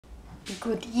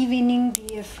Good evening,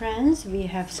 dear friends. We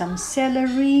have some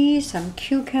celery, some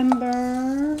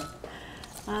cucumber,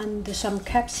 and some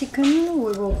capsicum.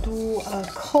 We will do a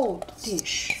cold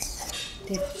dish.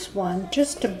 This one,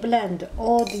 just to blend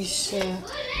all these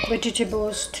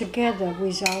vegetables together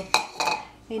without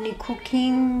any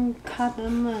cooking. Cut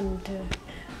them and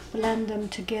blend them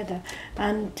together.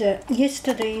 And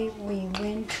yesterday we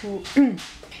went to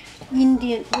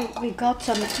Indian. We got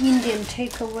some Indian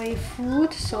takeaway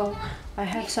food, so I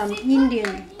have some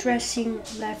Indian dressing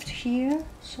left here,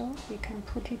 so we can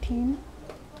put it in.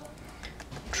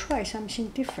 Try something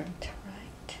different,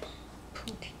 right?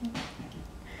 Put in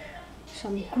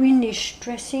some greenish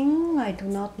dressing. I do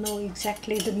not know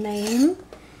exactly the name,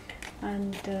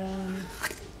 and then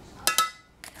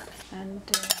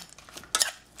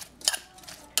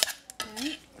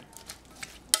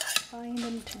bind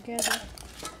them together.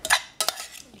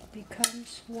 It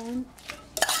becomes one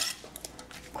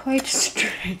quite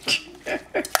strange.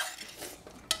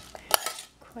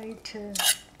 Quite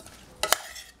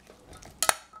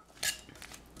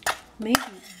maybe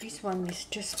this one is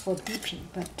just for dipping,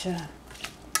 but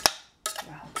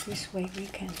well, this way we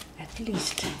can at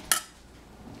least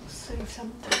save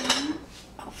some time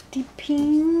of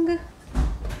dipping.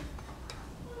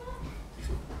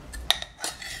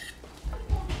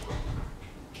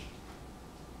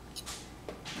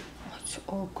 It's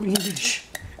all greenish.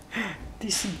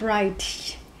 This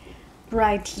bright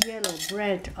yellow,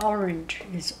 red, orange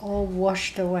is all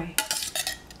washed away.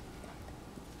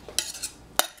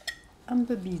 Un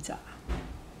peu bizarre.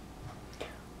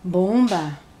 Bon,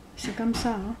 ben, c'est comme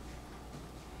ça. Hein?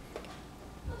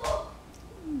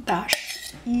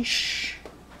 Dash-ish.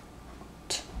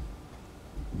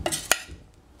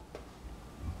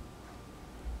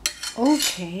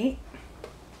 Okay.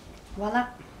 Voilà.